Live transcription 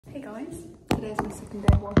guys, today's my second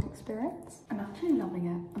day of work experience. I'm actually loving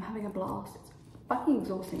it. I'm having a blast. It's fucking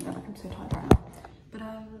exhausting though, like I'm so tired right now. But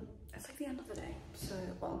it's like the end of the day, so,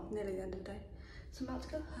 well, nearly the end of the day. So I'm about to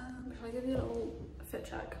go home. Shall I give you a little fit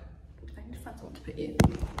check? I need to find someone to put you.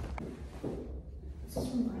 This is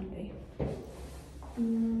from Brandy.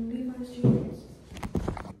 Levi's jeans.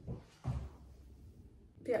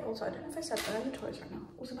 Yeah, also, I don't know if I said that, I'm in the toilet right now.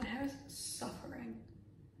 Also, my hair is suffering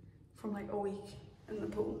from like a week in the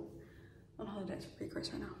pool on holiday. It's pretty gross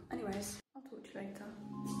right now. Anyways, I'll talk to you later.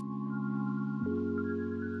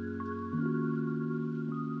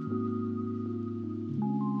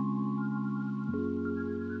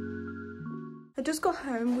 I just got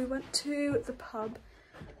home. We went to the pub.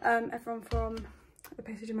 Everyone from the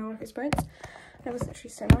place I did my work experience. It was literally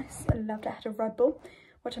so nice. I loved it. I had a Red Bull,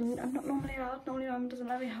 which I'm not normally allowed. Normally my mum doesn't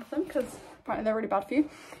let me have them because apparently they're really bad for you.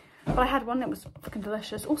 But I had one. It was fucking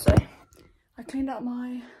delicious. Also, I cleaned out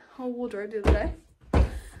my whole wardrobe the other day.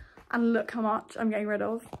 And look how much I'm getting rid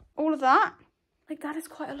of. All of that. Like, that is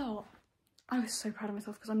quite a lot. I was so proud of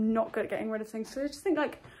myself because I'm not good at getting rid of things. So I just think,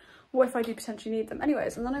 like, what if I do potentially need them?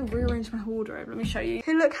 Anyways, and then I rearranged my whole wardrobe. Let me show you.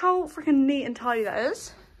 Okay, look how freaking neat and tidy that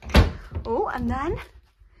is. Oh, and then,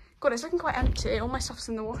 God, it's looking quite empty. All my stuff's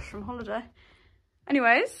in the wash from holiday.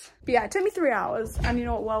 Anyways, but yeah, it took me 3 hours. And you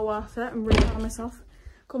know what, well worth it. I'm really proud of myself.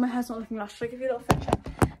 God, my hair's not looking lush. Should I give you a little fit check?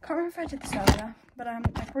 Can't remember if I did this earlier, but I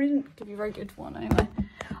probably didn't give you a very good one anyway.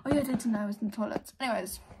 Oh yeah, I did to know I was in the toilets.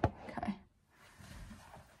 Anyways, okay.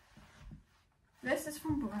 This is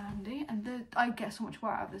from Brandy, and I get so much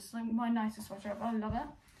wear out of this. It's like my nicest sweater ever. I love it.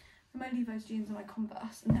 And my Levi's jeans and my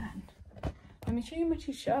Converse. And then, let me show you my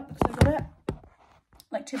t-shirt because I got it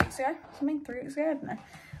like 2 weeks ago. Something, 3 weeks ago, I don't know.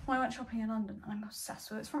 When I went shopping in London, and I'm obsessed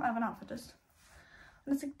with it. It's from Urban Outfitters.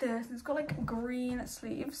 And it's like this, and it's got like green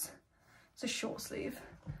sleeves. It's a short sleeve.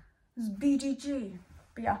 It's BDG.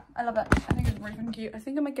 But yeah, I love it. I think it's really fucking cute. I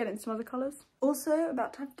think I might get it in some other colours. Also,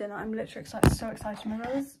 about to have dinner. I'm literally excited, so excited. My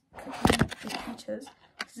brother's cooking these peaches.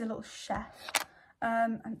 He's a little chef.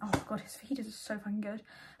 And oh god, his fajitas are so fucking good.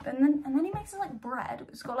 But and then he makes this like bread.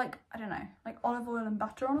 It's got like, I don't know, like olive oil and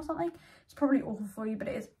butter on or something. It's probably awful for you, but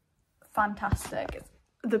it is fantastic. It's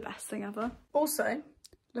the best thing ever. Also,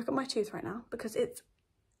 look at my tooth right now because it's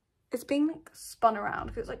being like spun around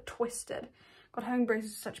because it's like twisted. God, having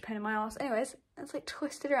braces is such a pain in my ass. Anyways, it's like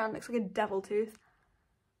twisted around, looks like a devil tooth.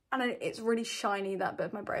 And it's really shiny, that bit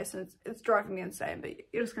of my brace, and it's driving me insane, but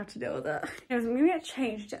you're just gonna have to deal with it. Anyways, I'm gonna get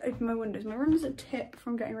changed to open my windows. My room's a tip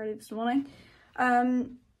from getting ready this morning.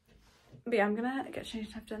 But yeah, I'm gonna get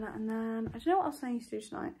changed to have dinner, and then I don't know what else I need to do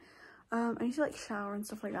tonight. I need to like shower and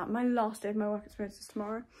stuff like that. My last day of my work experience is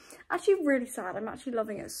tomorrow. Actually really sad. I'm actually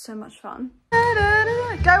loving it. It's so much fun.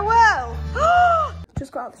 Go well!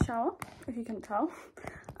 Just got out of the shower, if you couldn't tell.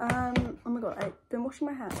 Oh my god, I've been washing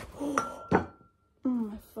my hair.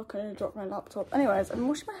 I fucking dropped my laptop. Anyways, I've been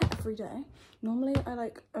washing my hair every day. Normally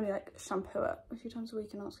I only shampoo it a few times a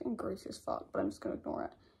week, and that's getting gross as fuck, but I'm just gonna ignore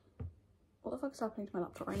it. What the fuck is happening to my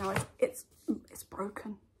laptop right now? It's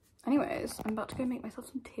broken. Anyways, I'm about to go make myself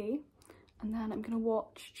some tea, and then I'm gonna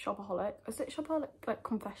watch Shopaholic. Is it Shopaholic? Like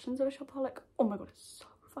Confessions of a Shopaholic? Oh my god, it's so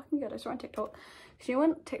fucking good. I saw it on TikTok. So you know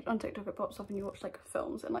when on TikTok it pops up and you watch like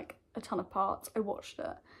films and like a ton of parts. I watched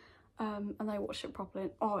it. And I watched it properly,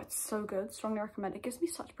 and oh, it's so good. Strongly recommend. It gives me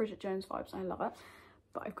such Bridget Jones vibes, and I love it.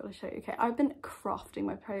 But I've got to show you. Okay, I've been crafting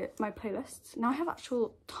my playlists. Now I have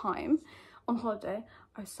actual time. On holiday,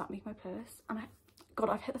 I sat making my playlists, and God,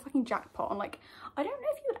 I've hit the fucking jackpot on like, I don't know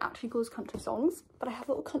if you would actually call this country songs, but I have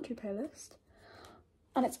a little country playlist.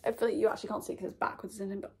 And I feel like you actually can't see because it's backwards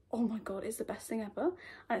in it, but oh my god, it's the best thing ever.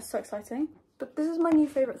 And it's so exciting. But this is my new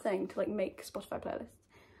favourite thing, to like make Spotify playlists.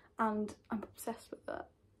 And I'm obsessed with it.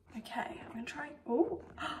 Okay, I'm gonna try, oh,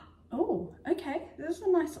 okay, this is a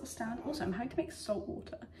nice little stand. Also, I'm having to make salt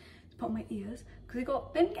water to put on my ears because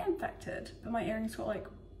didn't get infected, but my earrings got like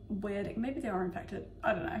weird, maybe they are infected,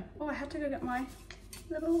 I don't know. Oh, I had to go get my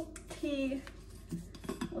little tea,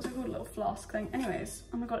 what's it called, a little flask thing. Anyways,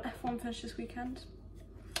 oh my god, F1 finished this weekend.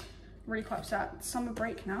 Really quite upset. Summer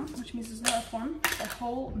break now, which means there's no F1 for a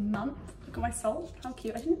whole month. Look at my salt, how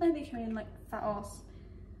cute. I didn't know they came in like fat ass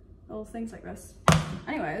little things like this.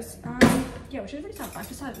 Anyways, yeah, which is really sad, but I've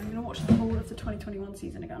decided I'm gonna watch the whole of the 2021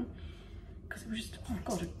 season again because it was just, oh my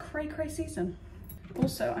god, a cray season.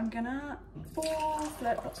 Also, I'm gonna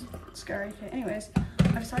flip, that's scary. Okay, anyways,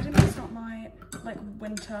 I've decided I'm gonna start my like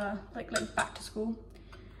winter, like back to school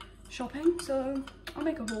shopping, so I'll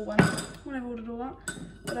make a haul when I've ordered all that.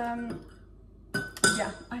 But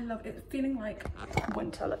yeah, I love it, feeling like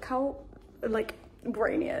winter. Look how like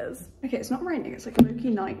rainy it is. Okay, it's not raining, it's like a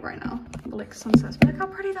low-key night right now, like sunsets, but look how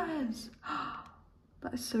pretty that is.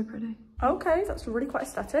 That is so pretty. Okay, that's really quite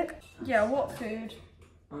aesthetic. Yeah, what food?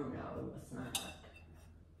 Oh no, a snack.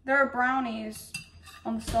 There are brownies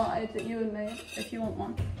on the side that you had made, if you want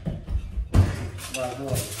one. Well, I've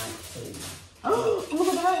already had 2. Oh my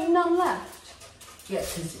god, there are none left. Yeah,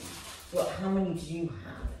 because, what, how many do you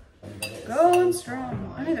have? Going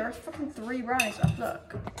strong. I know there are fucking 3 brownies left,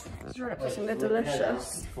 look. It's really depressing, they're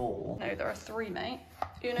delicious. 4. No, there are 3, mate.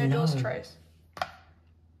 You know Doors trays.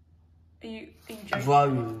 Are you joking?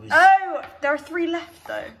 Rose. Oh, there are 3 left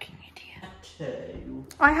though. Idiot. 2.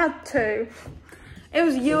 I had 2. It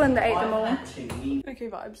was you and that ate them all. I had 2. Okay,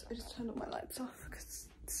 vibes. I just turned all my lights off because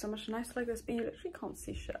it's so much nicer like this, but you literally can't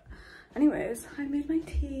see shit. Anyways, I made my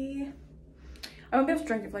tea. I won't be able to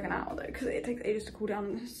drink it for like an hour though, because it takes ages to cool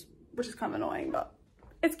down, which is kind of annoying, but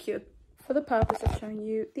it's cute. For the purpose of showing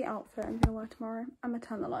you the outfit I'm gonna wear tomorrow, I'm gonna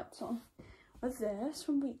turn the lights on. With this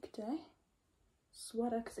from Weekday.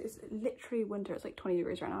 Sweater, because it's literally winter. It's like 20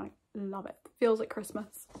 degrees right now. I love it. Feels like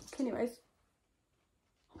Christmas. Anyways.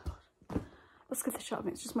 Oh my god. Let's get the shot of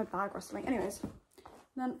me. It's just my bag rustling. Anyways.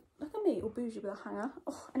 Then look at me, all bougie with a hanger.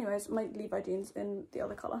 Oh, anyways, my Levi jeans in the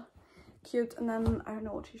other colour. Cute. And then I don't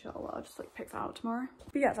know what t-shirt I'll wear. I'll just like pick that out tomorrow.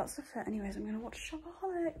 But yeah, that's the fit. Anyways, I'm gonna watch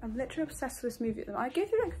Shopaholic. I'm literally obsessed with this movie at the moment. I go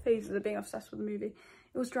through like phases of being obsessed with the movie.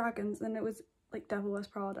 It was Dragons, then it was like Devil Wears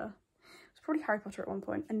Prada. It was probably Harry Potter at one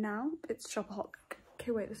point, and now it's Shopaholic.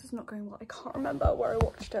 Okay, wait, this is not going well. I can't remember where I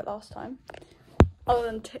watched it last time. Other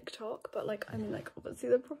than TikTok, but like, I mean, like, obviously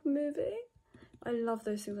the proper movie. I love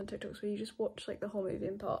those things on TikToks where you just watch like the whole movie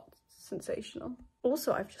in parts. It's sensational.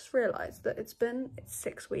 Also, I've just realised that it's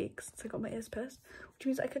 6 weeks since I got my ears pierced, which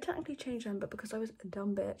means I could technically change them, but because I was a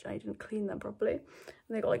dumb bitch, I didn't clean them properly, and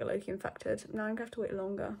they got like a low-key infected. Now I'm gonna have to wait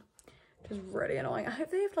longer, which is really annoying. I hope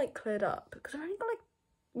they've like cleared up, because I've only got like,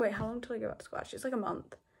 wait, how long till I go back to school? Actually, it's like a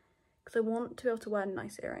month, because I want to be able to wear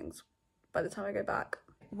nice earrings by the time I go back.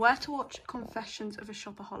 Where to watch Confessions of a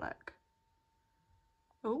Shopaholic.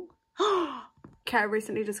 Oh. Okay, I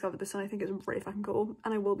recently discovered this and I think it's really fucking cool,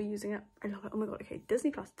 and I will be using it. I love it. Oh my god. Okay,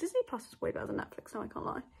 Disney Plus is way better than Netflix now, I can't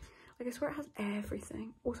lie. Like, I swear it has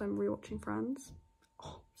everything. Also, I'm rewatching Friends.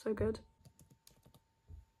 Oh, so good.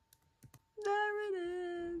 There it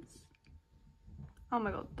is. Oh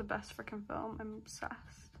my god, the best freaking film. I'm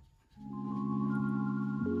obsessed.